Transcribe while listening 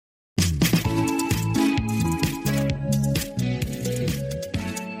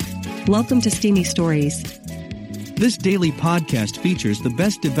Welcome to Steamy Stories. This daily podcast features the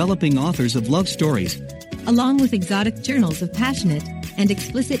best developing authors of love stories, along with exotic journals of passionate and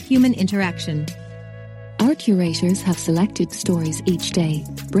explicit human interaction. Our curators have selected stories each day,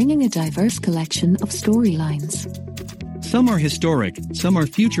 bringing a diverse collection of storylines. Some are historic, some are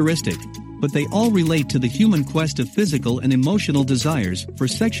futuristic, but they all relate to the human quest of physical and emotional desires for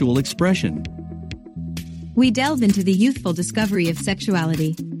sexual expression. We delve into the youthful discovery of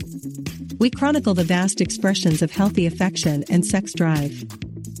sexuality. We chronicle the vast expressions of healthy affection and sex drive.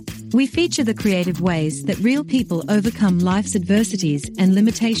 We feature the creative ways that real people overcome life's adversities and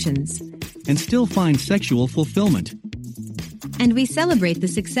limitations, and still find sexual fulfillment. And we celebrate the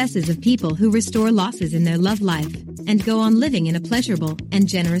successes of people who restore losses in their love life and go on living in a pleasurable and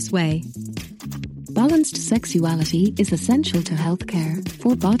generous way. Balanced sexuality is essential to healthcare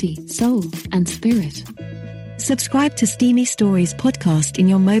for body, soul, and spirit. Subscribe to Steamy Stories podcast in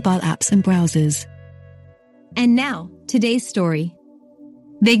your mobile apps and browsers. And now, today's story.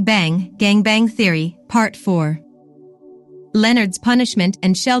 Big Bang, Gangbang Theory, Part 4. Leonard's Punishment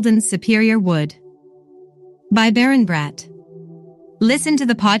and Sheldon's Superior Wood. By Baron Bratt. Listen to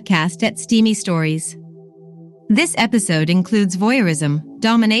the podcast at Steamy Stories. This episode includes voyeurism,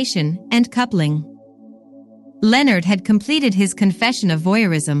 domination, and coupling. Leonard had completed his confession of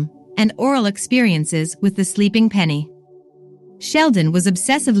voyeurism and oral experiences with the sleeping Penny. Sheldon was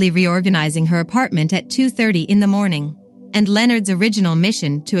obsessively reorganizing her apartment at 2:30 in the morning, and Leonard's original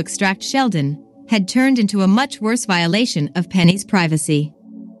mission to extract Sheldon had turned into a much worse violation of Penny's privacy.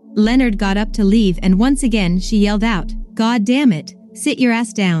 Leonard got up to leave and once again she yelled out, "God damn it, sit your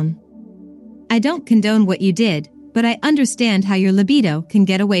ass down. I don't condone what you did, but I understand how your libido can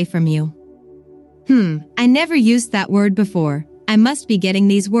get away from you." I never used that word before. I must be getting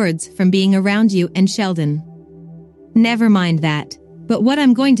these words from being around you and Sheldon. Never mind that. But what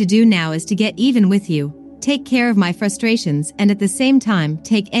I'm going to do now is to get even with you, take care of my frustrations, and at the same time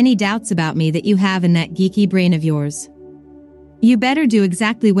take any doubts about me that you have in that geeky brain of yours. You better do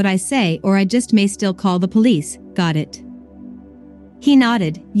exactly what I say or I just may still call the police, got it? He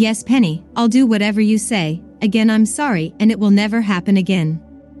nodded. Yes, Penny, I'll do whatever you say. Again, I'm sorry and it will never happen again.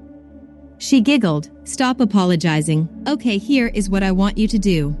 She giggled. Stop apologizing. Okay, here is what I want you to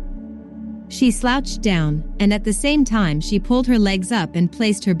do. She slouched down, and at the same time she pulled her legs up and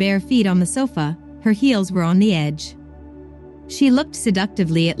placed her bare feet on the sofa. Her heels were on the edge. She looked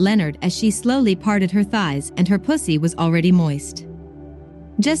seductively at Leonard as she slowly parted her thighs and her pussy was already moist.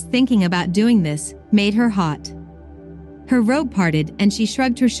 Just thinking about doing this made her hot. Her robe parted and she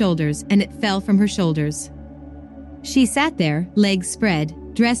shrugged her shoulders and it fell from her shoulders. She sat there, legs spread,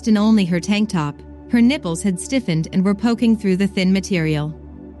 dressed in only her tank top. Her nipples had stiffened and were poking through the thin material.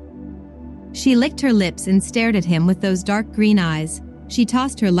 She licked her lips and stared at him with those dark green eyes. She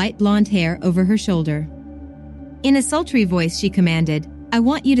tossed her light blonde hair over her shoulder. In a sultry voice she commanded, "I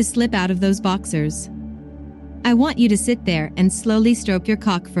want you to slip out of those boxers. I want you to sit there and slowly stroke your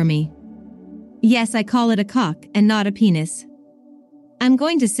cock for me. Yes, I call it a cock and not a penis. I'm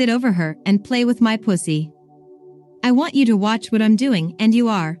going to sit over her and play with my pussy. I want you to watch what I'm doing and you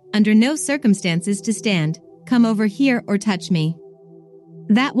are, under no circumstances to stand, come over here or touch me.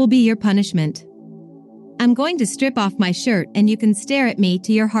 That will be your punishment. I'm going to strip off my shirt and you can stare at me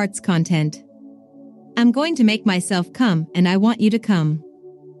to your heart's content. I'm going to make myself come and I want you to come.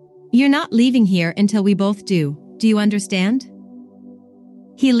 You're not leaving here until we both do. Do you understand?"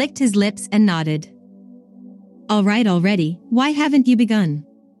 He licked his lips and nodded. "All right already, why haven't you begun?"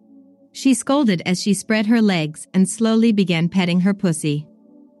 She scolded as she spread her legs and slowly began petting her pussy.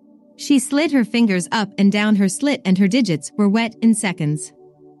 She slid her fingers up and down her slit and her digits were wet in seconds.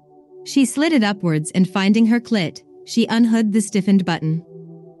 She slid it upwards and finding her clit, she unhooked the stiffened button.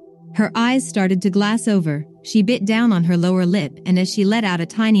 Her eyes started to glass over, she bit down on her lower lip and as she let out a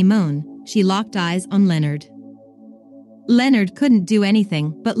tiny moan, she locked eyes on Leonard. Leonard couldn't do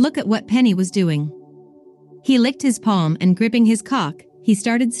anything but look at what Penny was doing. He licked his palm and gripping his cock, he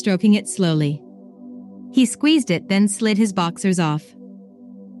started stroking it slowly. He squeezed it then slid his boxers off.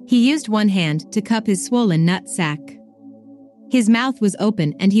 He used one hand to cup his swollen nut sack. His mouth was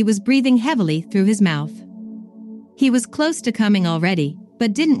open and he was breathing heavily through his mouth. He was close to coming already,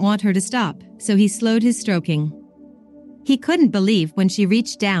 but didn't want her to stop, so he slowed his stroking. He couldn't believe when she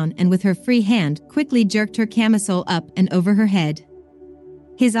reached down and with her free hand quickly jerked her camisole up and over her head.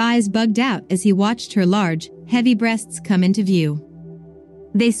 His eyes bugged out as he watched her large, heavy breasts come into view.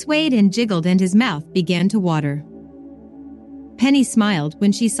 They swayed and jiggled and his mouth began to water. Penny smiled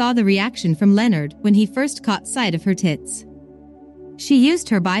when she saw the reaction from Leonard when he first caught sight of her tits. She used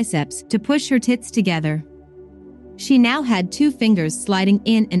her biceps to push her tits together. She now had 2 fingers sliding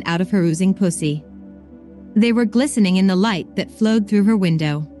in and out of her oozing pussy. They were glistening in the light that flowed through her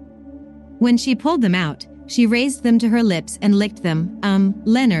window. When she pulled them out, she raised them to her lips and licked them.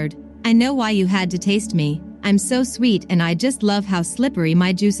 Leonard, I know why you had to taste me. I'm so sweet and I just love how slippery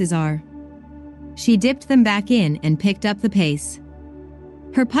my juices are. She dipped them back in and picked up the pace.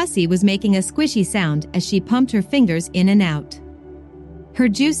 Her pussy was making a squishy sound as she pumped her fingers in and out. Her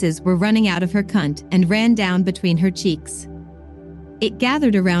juices were running out of her cunt and ran down between her cheeks. It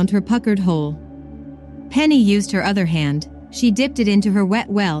gathered around her puckered hole. Penny used her other hand. She dipped it into her wet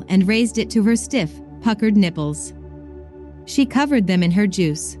well and raised it to her stiff, puckered nipples. She covered them in her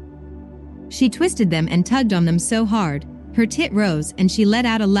juice. She twisted them and tugged on them so hard, her tit rose and she let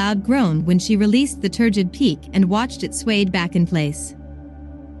out a loud groan when she released the turgid peak and watched it swayed back in place.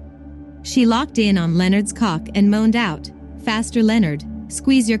 She locked in on Leonard's cock and moaned out, "Faster, Leonard,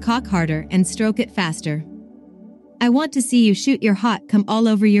 squeeze your cock harder and stroke it faster. I want to see you shoot your hot cum all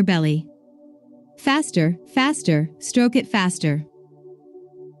over your belly. Faster, faster, stroke it faster."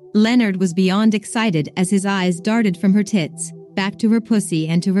 Leonard was beyond excited as his eyes darted from her tits, back to her pussy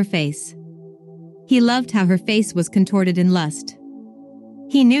and to her face. He loved how her face was contorted in lust.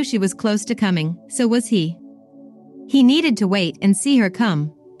 He knew she was close to coming, so was he. He needed to wait and see her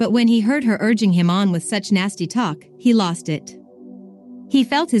come, but when he heard her urging him on with such nasty talk, he lost it. He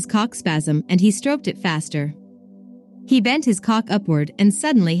felt his cock spasm and he stroked it faster. He bent his cock upward and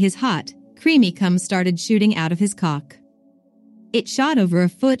suddenly his hot, creamy cum started shooting out of his cock. It shot over a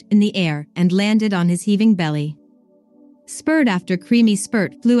foot in the air and landed on his heaving belly. Spurt after creamy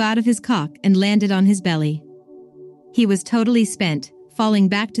spurt flew out of his cock and landed on his belly. He was totally spent, falling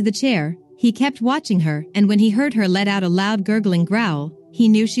back to the chair. He kept watching her, and when he heard her let out a loud gurgling growl, he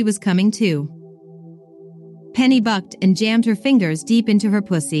knew she was coming too. Penny bucked and jammed her fingers deep into her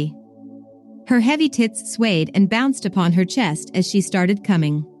pussy. Her heavy tits swayed and bounced upon her chest as she started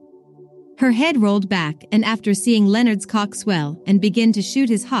coming. Her head rolled back, and after seeing Leonard's cock swell and begin to shoot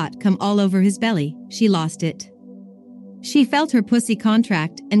his hot cum all over his belly, she lost it. She felt her pussy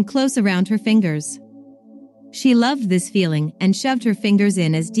contract and close around her fingers. She loved this feeling and shoved her fingers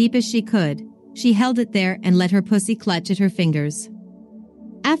in as deep as she could. She held it there and let her pussy clutch at her fingers.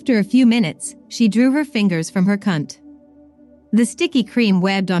 After a few minutes, she drew her fingers from her cunt. The sticky cream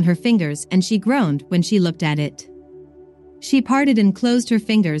webbed on her fingers and she groaned when she looked at it. She parted and closed her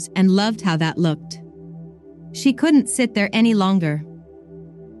fingers and loved how that looked. She couldn't sit there any longer.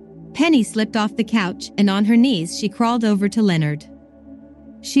 Penny slipped off the couch and on her knees she crawled over to Leonard.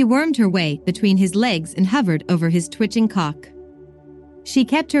 She wormed her way between his legs and hovered over his twitching cock. She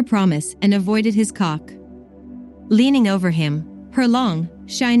kept her promise and avoided his cock. Leaning over him, her long,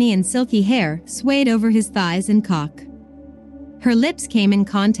 shiny and silky hair swayed over his thighs and cock. Her lips came in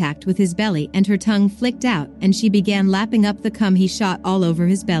contact with his belly and her tongue flicked out and she began lapping up the cum he shot all over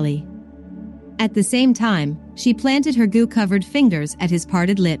his belly. At the same time, she planted her goo-covered fingers at his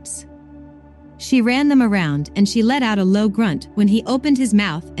parted lips. She ran them around and she let out a low grunt when he opened his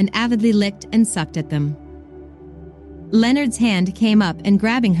mouth and avidly licked and sucked at them. Leonard's hand came up and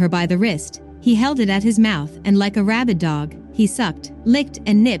grabbing her by the wrist, he held it at his mouth and like a rabid dog, he sucked, licked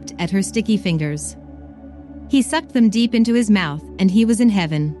and nipped at her sticky fingers. He sucked them deep into his mouth and he was in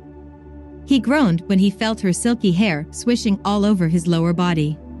heaven. He groaned when he felt her silky hair swishing all over his lower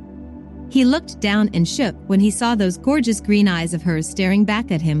body. He looked down and shook when he saw those gorgeous green eyes of hers staring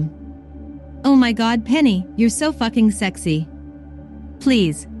back at him. "Oh my God, Penny, you're so fucking sexy.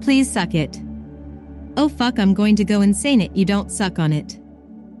 Please, please suck it. Oh fuck, I'm going to go insane if you don't suck on it."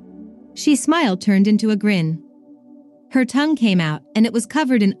 She smiled turned into a grin. Her tongue came out and it was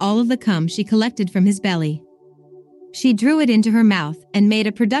covered in all of the cum she collected from his belly. She drew it into her mouth and made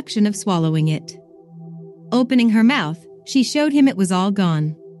a production of swallowing it. Opening her mouth, she showed him it was all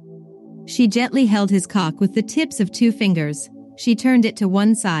gone. She gently held his cock with the tips of 2 fingers. She turned it to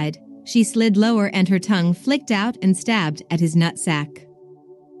one side. She slid lower and her tongue flicked out and stabbed at his nutsack.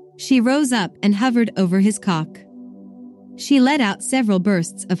 She rose up and hovered over his cock. She let out several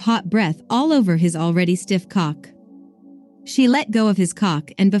bursts of hot breath all over his already stiff cock. She let go of his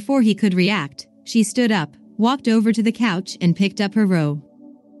cock and before he could react, she stood up, walked over to the couch and picked up her robe.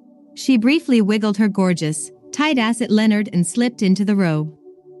 She briefly wiggled her gorgeous, tight ass at Leonard and slipped into the robe.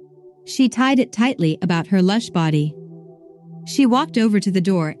 She tied it tightly about her lush body. She walked over to the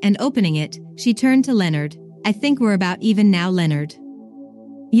door and opening it, she turned to Leonard. "I think we're about even now, Leonard.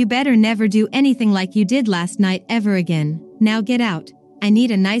 You better never do anything like you did last night ever again. Now get out. I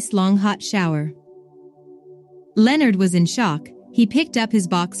need a nice long hot shower." Leonard was in shock. He picked up his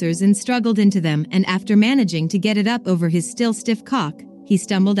boxers and struggled into them and after managing to get it up over his still stiff cock, he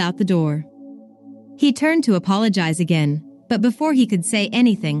stumbled out the door. He turned to apologize again, but before he could say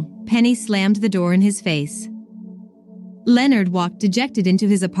anything, Penny slammed the door in his face. Leonard walked dejected into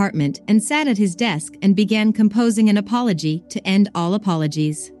his apartment and sat at his desk and began composing an apology to end all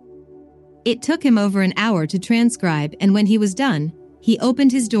apologies. It took him over an hour to transcribe, and when he was done, he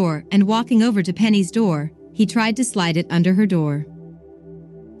opened his door and, walking over to Penny's door, he tried to slide it under her door.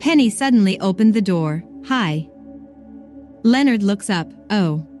 Penny suddenly opened the door. "Hi." Leonard looks up.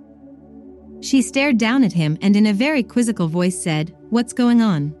 "Oh." She stared down at him and in a very quizzical voice said, "What's going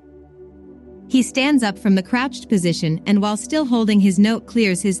on?" He stands up from the crouched position and, while still holding his note,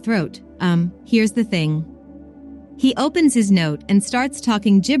 clears his throat. Here's the thing." He opens his note and starts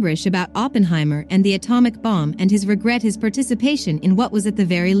talking gibberish about Oppenheimer and the atomic bomb and his regret his participation in what was at the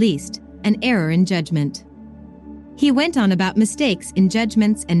very least an error in judgment. He went on about mistakes in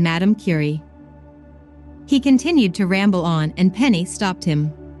judgments and Madame Curie. He continued to ramble on, and Penny stopped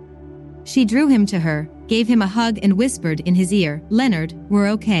him. She drew him to her, gave him a hug and whispered in his ear, "Leonard, we're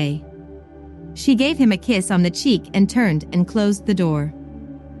okay." She gave him a kiss on the cheek and turned and closed the door.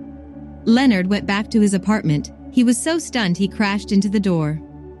 Leonard went back to his apartment. He was so stunned he crashed into the door.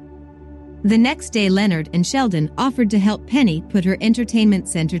 The next day, Leonard and Sheldon offered to help Penny put her entertainment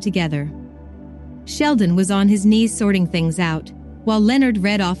center together. Sheldon was on his knees sorting things out, while Leonard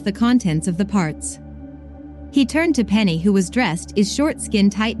read off the contents of the parts. He turned to Penny, who was dressed in short skin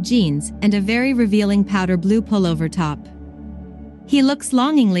tight jeans and a very revealing powder blue pullover top. He looks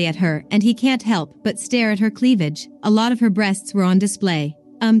longingly at her and he can't help but stare at her cleavage. A lot of her breasts were on display.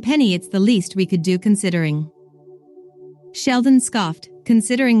 Penny, it's the least we could do considering." Sheldon scoffed.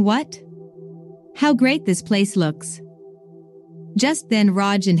 "Considering what?" "How great this place looks." Just then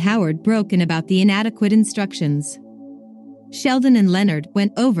Raj and Howard broke in about the inadequate instructions. Sheldon and Leonard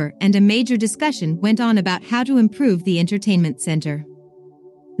went over and a major discussion went on about how to improve the entertainment center.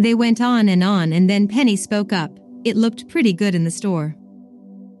 They went on and then Penny spoke up. It looked pretty good in the store.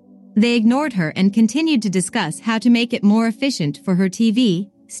 They ignored her and continued to discuss how to make it more efficient for her TV,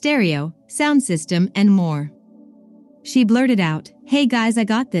 stereo, sound system, and more. She blurted out, "Hey guys, I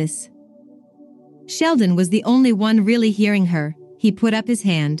got this." Sheldon was the only one really hearing her. He put up his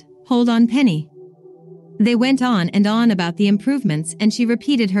hand. "Hold on, Penny." They went on about the improvements and she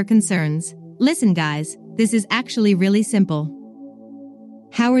repeated her concerns. "Listen guys, this is actually really simple."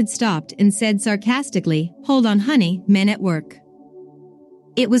 Howard stopped and said sarcastically, "Hold on honey, men at work."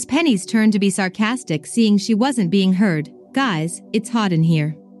 It was Penny's turn to be sarcastic, seeing she wasn't being heard. "Guys, it's hot in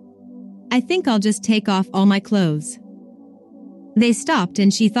here. I think I'll just take off all my clothes." They stopped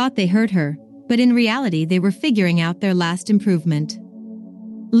and she thought they heard her, but in reality they were figuring out their last improvement.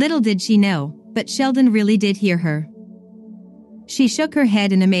 Little did she know, but Sheldon really did hear her. She shook her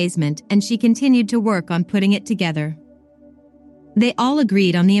head in amazement and she continued to work on putting it together. They all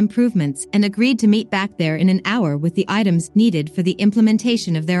agreed on the improvements and agreed to meet back there in an hour with the items needed for the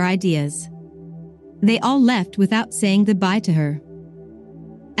implementation of their ideas. They all left without saying goodbye to her.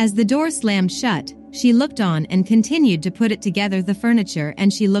 As the door slammed shut, she looked on and continued to put it together, the furniture,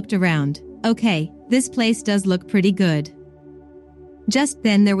 and she looked around. "Okay, this place does look pretty good." Just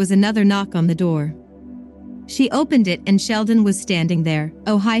then there was another knock on the door. She opened it and Sheldon was standing there.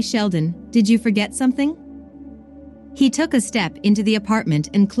 "Oh hi Sheldon, did you forget something?" He took a step into the apartment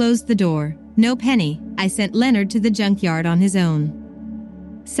and closed the door. "No Penny, I sent Leonard to the junkyard on his own.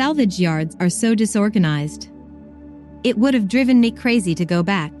 Salvage yards are so disorganized. It would have driven me crazy to go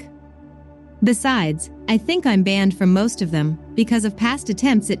back. Besides, I think I'm banned from most of them, because of past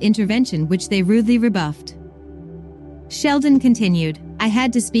attempts at intervention which they rudely rebuffed." Sheldon continued, "I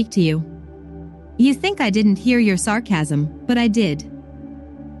had to speak to you. You think I didn't hear your sarcasm, but I did.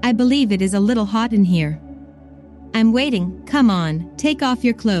 I believe it is a little hot in here. I'm waiting, come on, take off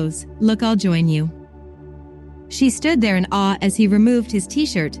your clothes, look I'll join you." She stood there in awe as he removed his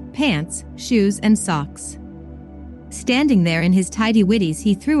t-shirt, pants, shoes and socks. Standing there in his tidy whities,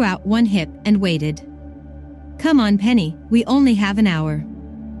 he threw out one hip and waited. "Come on Penny, we only have an hour.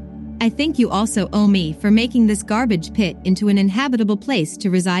 I think you also owe me for making this garbage pit into an inhabitable place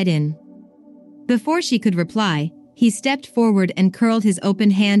to reside in." Before she could reply, he stepped forward and curled his open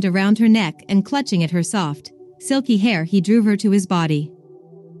hand around her neck and, clutching at her soft, silky hair, he drew her to his body.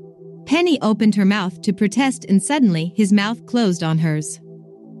 Penny opened her mouth to protest and suddenly his mouth closed on hers.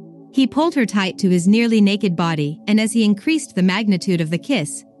 He pulled her tight to his nearly naked body, and as he increased the magnitude of the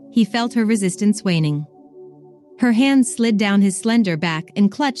kiss, he felt her resistance waning. Her hands slid down his slender back and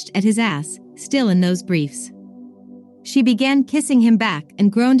clutched at his ass, still in those briefs. She began kissing him back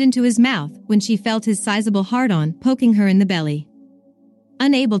and groaned into his mouth when she felt his sizable hard-on poking her in the belly.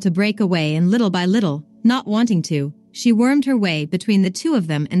 Unable to break away and little by little, not wanting to, she wormed her way between the two of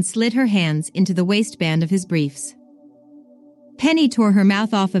them and slid her hands into the waistband of his briefs. Penny tore her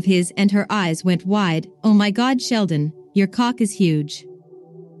mouth off of his and her eyes went wide. "Oh my God, Sheldon, your cock is huge."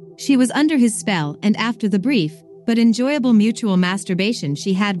 She was under his spell, and after the brief, but enjoyable mutual masturbation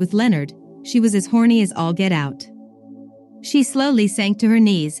she had with Leonard, she was as horny as all get out. She slowly sank to her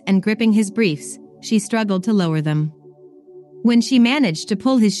knees and gripping his briefs, she struggled to lower them. When she managed to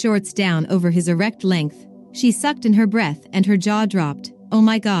pull his shorts down over his erect length, she sucked in her breath and her jaw dropped. "Oh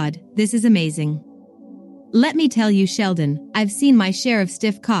my God, this is amazing. Let me tell you, Sheldon, I've seen my share of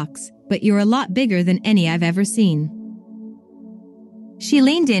stiff cocks, but you're a lot bigger than any I've ever seen." She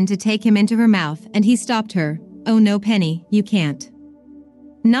leaned in to take him into her mouth and he stopped her. "Oh no, Penny, you can't.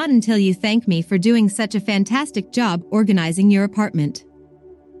 Not until you thank me for doing such a fantastic job organizing your apartment.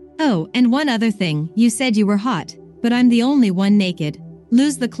 Oh, and one other thing, you said you were hot, but I'm the only one naked.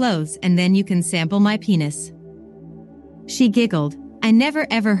 Lose the clothes and then you can sample my penis." She giggled. I never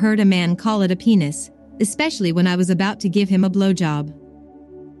ever heard a man call it a penis, especially when I was about to give him a blowjob.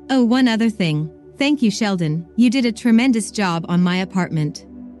 "Oh, one other thing. Thank you, Sheldon, you did a tremendous job on my apartment.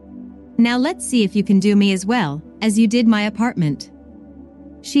 Now let's see if you can do me as well as you did my apartment."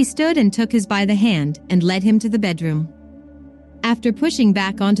 She stood and took his by the hand and led him to the bedroom. After pushing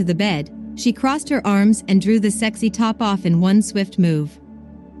back onto the bed, she crossed her arms and drew the sexy top off in one swift move.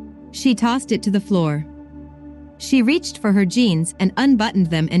 She tossed it to the floor. She reached for her jeans and unbuttoned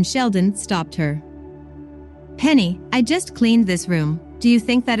them and Sheldon stopped her. "Penny, I just cleaned this room. Do you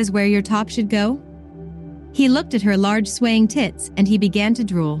think that is where your top should go?" He looked at her large swaying tits and he began to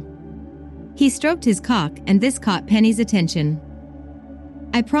drool. He stroked his cock and this caught Penny's attention.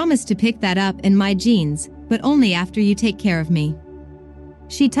 "I promise to pick that up in my jeans, but only after you take care of me."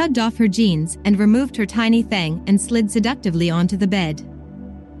 She tugged off her jeans and removed her tiny thang and slid seductively onto the bed.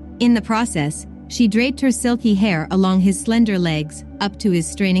 In the process, she draped her silky hair along his slender legs, up to his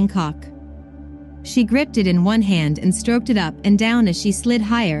straining cock. She gripped it in one hand and stroked it up and down as she slid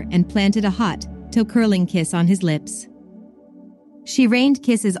higher and planted a hot, toe-curling kiss on his lips. She rained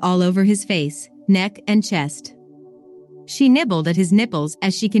kisses all over his face, neck and chest. She nibbled at his nipples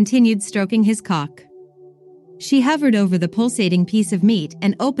as she continued stroking his cock. She hovered over the pulsating piece of meat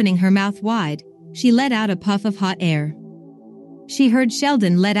and opening her mouth wide, she let out a puff of hot air. She heard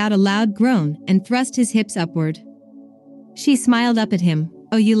Sheldon let out a loud groan and thrust his hips upward. She smiled up at him.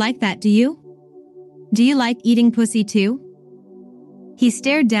 "Oh, you like that, do you? Do you like eating pussy too?" He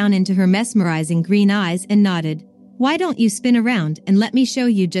stared down into her mesmerizing green eyes and nodded. "Why don't you spin around and let me show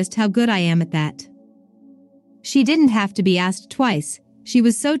you just how good I am at that?" She didn't have to be asked twice. She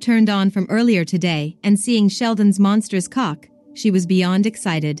was so turned on from earlier today, and seeing Sheldon's monstrous cock, she was beyond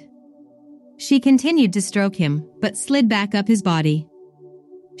excited. She continued to stroke him, but slid back up his body.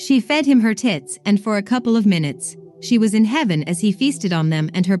 She fed him her tits, and for a couple of minutes, she was in heaven as he feasted on them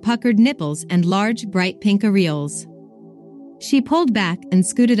and her puckered nipples and large bright pink areoles. She pulled back and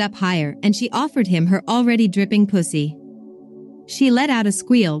scooted up higher and she offered him her already dripping pussy. She let out a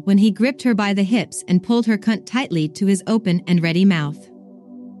squeal when he gripped her by the hips and pulled her cunt tightly to his open and ready mouth.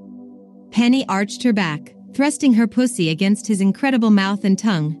 Penny arched her back, thrusting her pussy against his incredible mouth and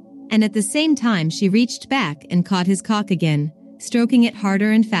tongue, and at the same time she reached back and caught his cock again, stroking it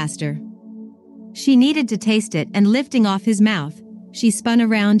harder and faster. She needed to taste it and lifting off his mouth, she spun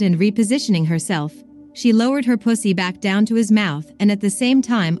around and repositioning herself, she lowered her pussy back down to his mouth and at the same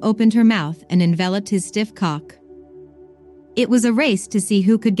time opened her mouth and enveloped his stiff cock. It was a race to see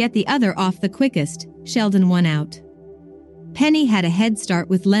who could get the other off the quickest. Sheldon won out. Penny had a head start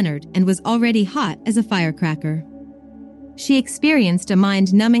with Leonard and was already hot as a firecracker. She experienced a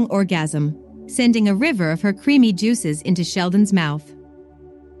mind-numbing orgasm, sending a river of her creamy juices into Sheldon's mouth.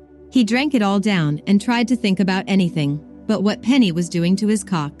 He drank it all down and tried to think about anything but what Penny was doing to his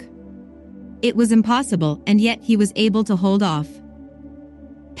cock. It was impossible, and yet he was able to hold off.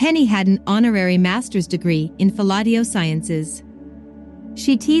 Penny had an honorary master's degree in Philatio Sciences.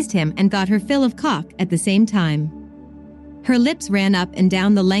 She teased him and got her fill of cock at the same time. Her lips ran up and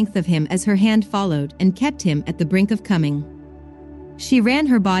down the length of him as her hand followed and kept him at the brink of coming. She ran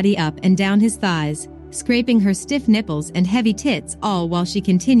her body up and down his thighs, scraping her stiff nipples and heavy tits all while she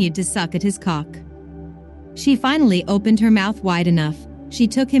continued to suck at his cock. She finally opened her mouth wide enough. She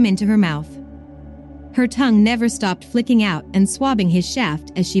took him into her mouth. Her tongue never stopped flicking out and swabbing his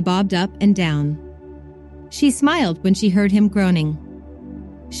shaft as she bobbed up and down. She smiled when she heard him groaning.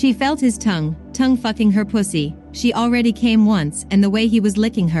 She felt his tongue fucking her pussy. She already came once, and the way he was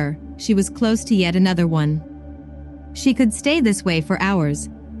licking her, she was close to yet another one. She could stay this way for hours,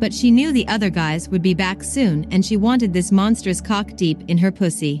 but she knew the other guys would be back soon and she wanted this monstrous cock deep in her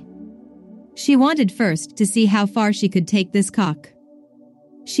pussy. She wanted first to see how far she could take this cock.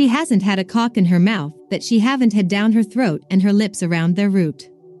 She hasn't had a cock in her mouth that she haven't had down her throat and her lips around their root.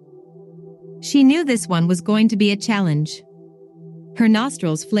 She knew this one was going to be a challenge. Her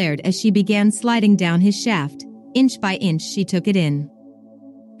nostrils flared as she began sliding down his shaft. Inch by inch she took it in.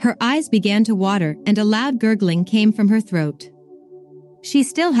 Her eyes began to water and a loud gurgling came from her throat. She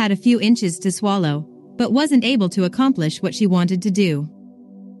still had a few inches to swallow, but wasn't able to accomplish what she wanted to do.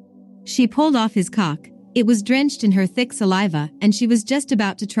 She pulled off his cock. It was drenched in her thick saliva and she was just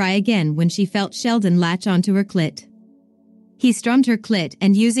about to try again when she felt Sheldon latch onto her clit. He strummed her clit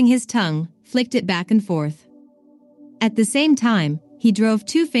and using his tongue, flicked it back and forth. At the same time, he drove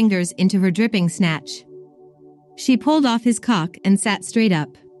 2 fingers into her dripping snatch. She pulled off his cock and sat straight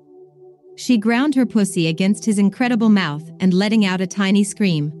up. She ground her pussy against his incredible mouth and letting out a tiny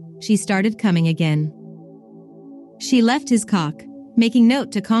scream, she started coming again. She left his cock, making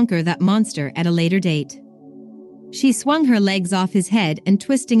note to conquer that monster at a later date. She swung her legs off his head and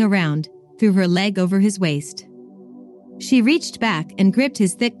twisting around, threw her leg over his waist. She reached back and gripped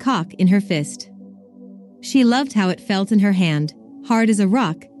his thick cock in her fist. She loved how it felt in her hand, hard as a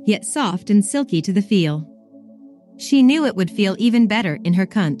rock, yet soft and silky to the feel. She knew it would feel even better in her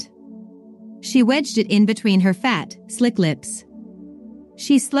cunt. She wedged it in between her fat, slick lips.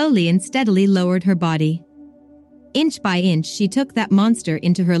 She slowly and steadily lowered her body. Inch by inch she took that monster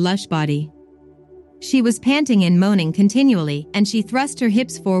into her lush body. She was panting and moaning continually and she thrust her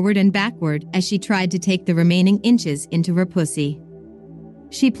hips forward and backward as she tried to take the remaining inches into her pussy.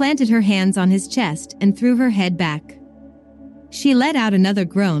 She planted her hands on his chest and threw her head back. She let out another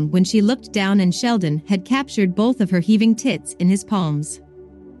groan when she looked down and Sheldon had captured both of her heaving tits in his palms.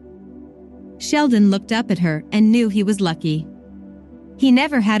 Sheldon looked up at her and knew he was lucky. He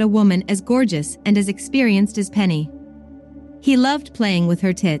never had a woman as gorgeous and as experienced as Penny. He loved playing with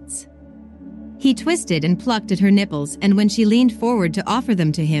her tits. He twisted and plucked at her nipples and when she leaned forward to offer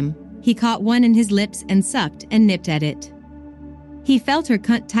them to him, he caught one in his lips and sucked and nipped at it. He felt her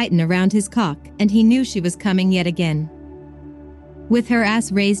cunt tighten around his cock and he knew she was coming yet again. With her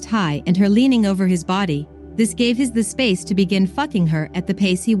ass raised high and her leaning over his body, this gave his the space to begin fucking her at the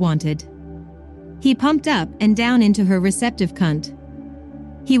pace he wanted. He pumped up and down into her receptive cunt.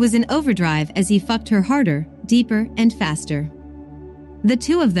 He was in overdrive as he fucked her harder, deeper, and faster. The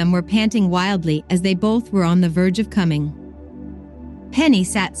two of them were panting wildly as they both were on the verge of coming. Penny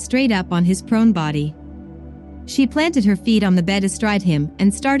sat straight up on his prone body. She planted her feet on the bed astride him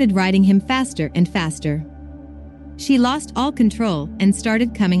and started riding him faster and faster. She lost all control and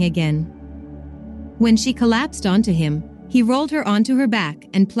started coming again. When she collapsed onto him, he rolled her onto her back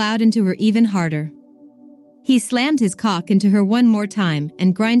and plowed into her even harder. He slammed his cock into her one more time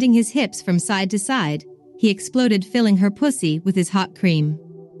and grinding his hips from side to side, he exploded filling her pussy with his hot cream.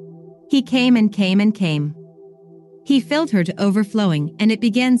 He came and came and came. He filled her to overflowing and it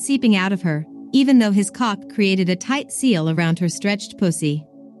began seeping out of her, even though his cock created a tight seal around her stretched pussy.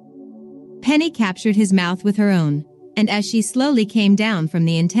 Penny captured his mouth with her own, and as she slowly came down from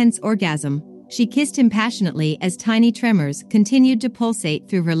the intense orgasm, she kissed him passionately as tiny tremors continued to pulsate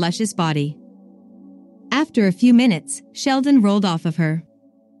through her luscious body. After a few minutes, Sheldon rolled off of her.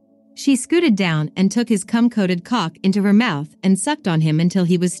 She scooted down and took his cum-coated cock into her mouth and sucked on him until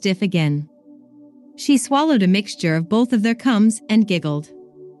he was stiff again. She swallowed a mixture of both of their cums and giggled.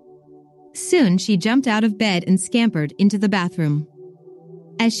 Soon she jumped out of bed and scampered into the bathroom.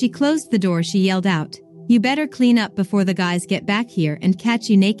 As she closed the door she yelled out, "You better clean up before the guys get back here and catch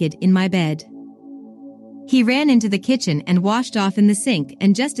you naked in my bed." He ran into the kitchen and washed off in the sink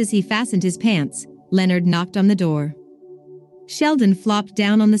and just as he fastened his pants, Leonard knocked on the door. Sheldon flopped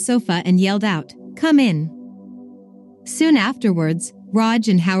down on the sofa and yelled out, "Come in." Soon afterwards, Raj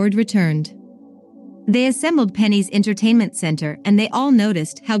and Howard returned. They assembled Penny's entertainment center and they all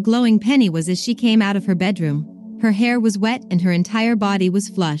noticed how glowing Penny was as she came out of her bedroom. Her hair was wet and her entire body was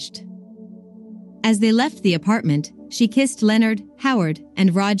flushed. As they left the apartment, she kissed Leonard, Howard,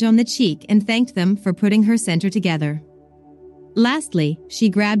 and Raj on the cheek and thanked them for putting her center together. Lastly, she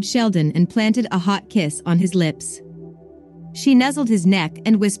grabbed Sheldon and planted a hot kiss on his lips. She nuzzled his neck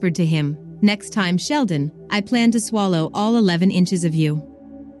and whispered to him, "Next time, Sheldon, I plan to swallow all 11 inches of you."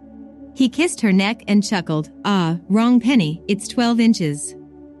 He kissed her neck and chuckled, "Ah, wrong Penny, it's 12 inches.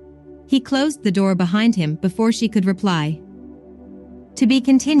 He closed the door behind him before she could reply. To be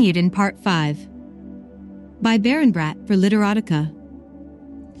continued in Part 5. By Baron Bratt for Literotica.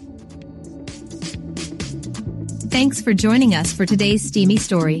 Thanks for joining us for today's steamy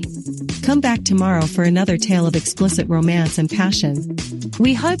story. Come back tomorrow for another tale of explicit romance and passion.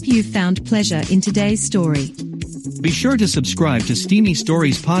 We hope you found pleasure in today's story. Be sure to subscribe to Steamy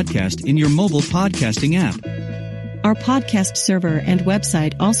Stories podcast in your mobile podcasting app. Our podcast server and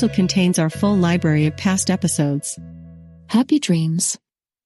website also contains our full library of past episodes. Happy dreams.